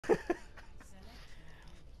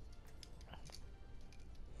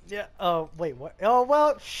Yeah. Oh, wait, what? Oh,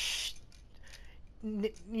 well, shh.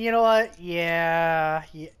 You know what? Yeah,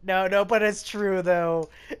 yeah. No, no, but it's true, though.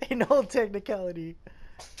 In all technicality.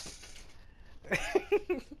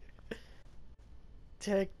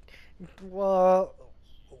 Tech. Well,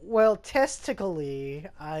 well, testically,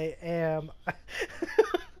 I am.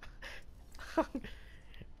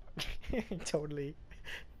 Totally.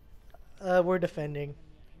 We're defending.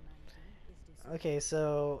 Okay,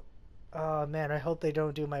 so. Oh, man, I hope they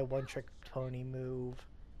don't do my one trick pony move.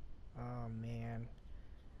 Oh, man.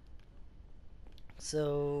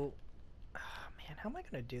 So. Oh, man, how am I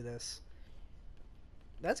gonna do this?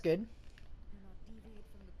 That's good.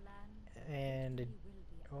 And.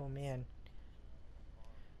 Oh, man.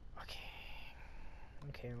 Okay.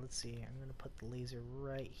 Okay, let's see. I'm gonna put the laser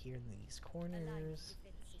right here in these corners.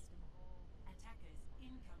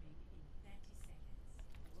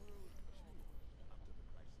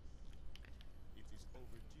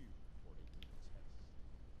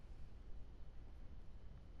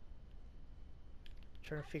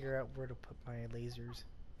 Trying to figure out where to put my lasers.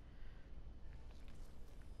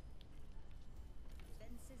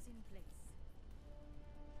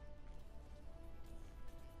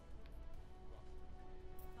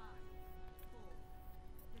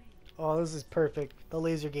 Oh, this is perfect. The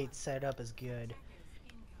laser gate setup is good.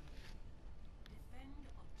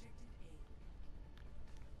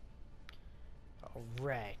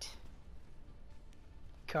 Alright.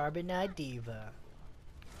 Carbonite Diva.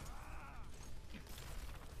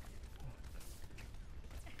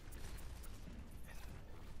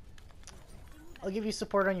 I'll give you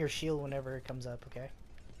support on your shield whenever it comes up, okay?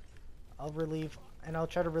 I'll relieve, and I'll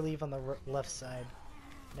try to relieve on the left side.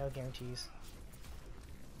 No guarantees.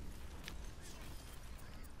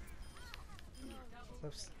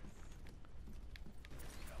 Oops.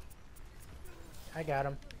 I got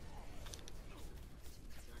him.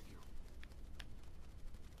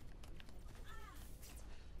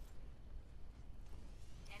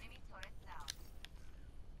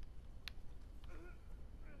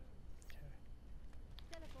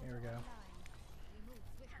 There we go.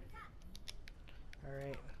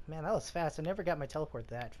 Alright. Man, that was fast. I never got my teleport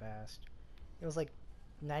that fast. It was like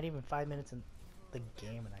not even 5 minutes in the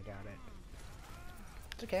game and I got it.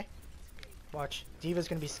 It's okay. Watch. Diva's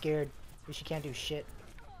gonna be scared. She can't do shit.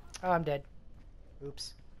 Oh, I'm dead.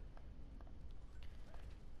 Oops.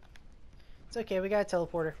 It's okay, we got a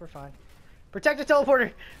teleporter. We're fine. Protect the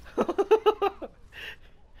teleporter!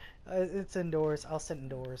 It's indoors. I'll sit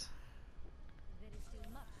indoors.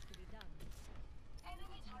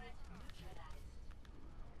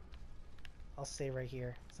 I'll stay right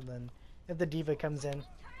here. So then, if the diva comes in...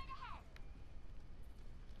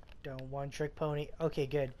 Don't one trick pony. Okay,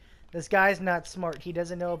 good. This guy's not smart. He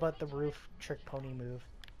doesn't know about the roof trick pony move.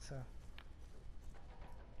 So...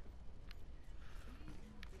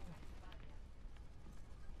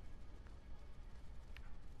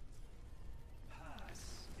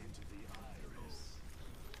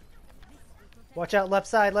 Watch out, left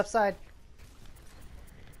side, left side.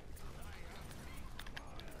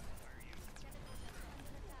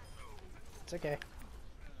 It's okay.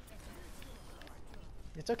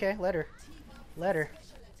 It's okay, let her. Let her.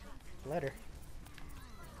 Let her.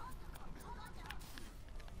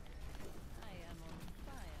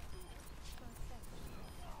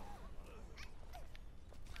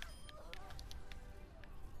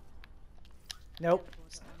 Nope.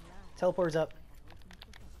 Teleporter's up.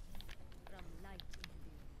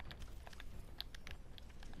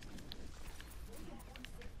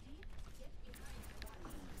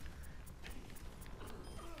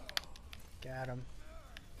 Got him.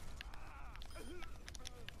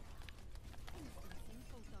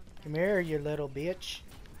 Come here, you little bitch.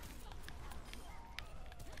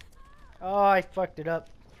 Oh, I fucked it up.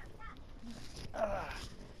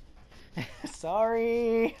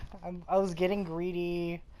 Sorry. I was getting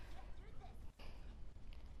greedy.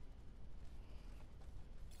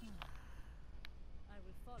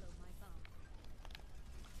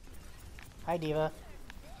 Hi, Diva.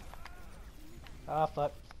 Oh,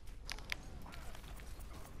 fuck.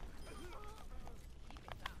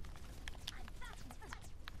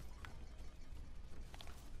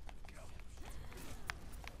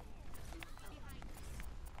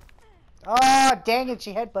 Oh, dang it,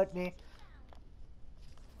 she headbutted me.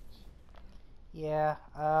 Yeah,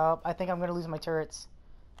 I think I'm gonna lose my turrets.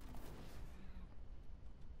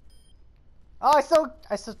 Oh, oh,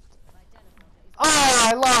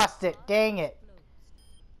 I lost it. Dang it.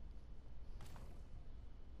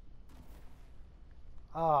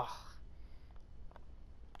 Oh.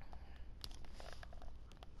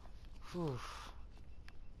 Oof.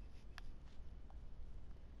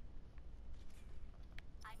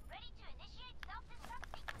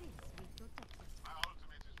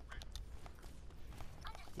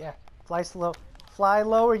 Yeah, fly slow. Fly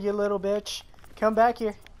lower, you little bitch. Come back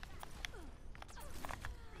here.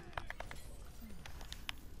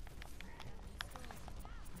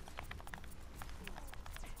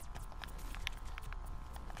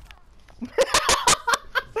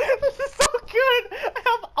 This is so good! I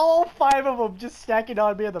have all 5 of them just stacking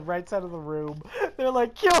on me on the right side of the room. They're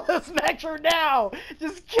like, kill this Metra now!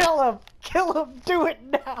 Just kill him! Kill him! Do it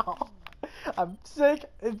now! I'm sick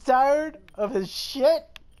and tired of his shit.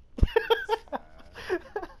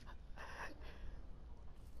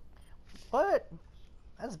 What?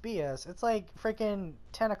 That's BS. It's like freaking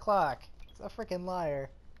 10 o'clock. It's a freaking liar.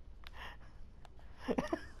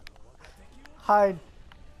 Hide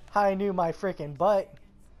knew my freaking butt.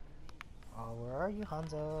 Oh, where are you,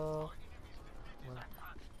 Hanzo?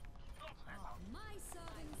 My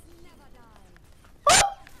servants never die.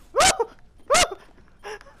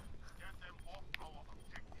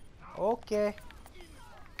 Okay.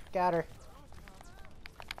 Got her.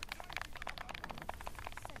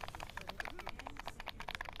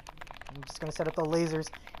 I'm just gonna set up the lasers.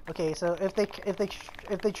 Okay, so if they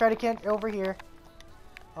try to get over here.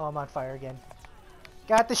 Oh, I'm on fire again.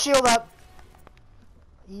 Got the shield up.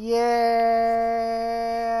 Yeah.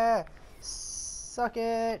 Suck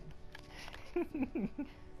it.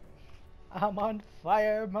 I'm on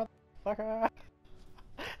fire, motherfucker.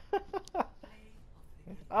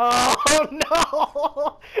 Oh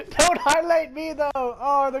no! Don't highlight me though!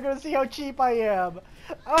 Oh, they're gonna see how cheap I am!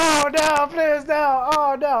 Oh no, please no!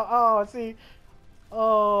 Oh no! Oh, see?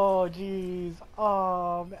 Oh, jeez.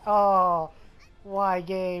 Oh. Why,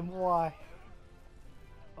 game? Why?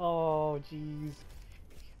 Oh, jeez.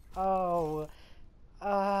 Oh.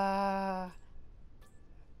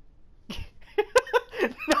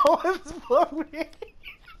 No one's voting!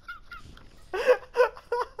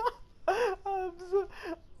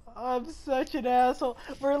 I'm such an asshole.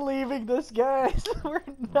 We're leaving this, guys. We're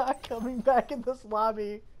not coming back in this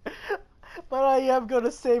lobby. But I am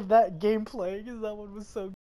gonna save that gameplay because that one was so good.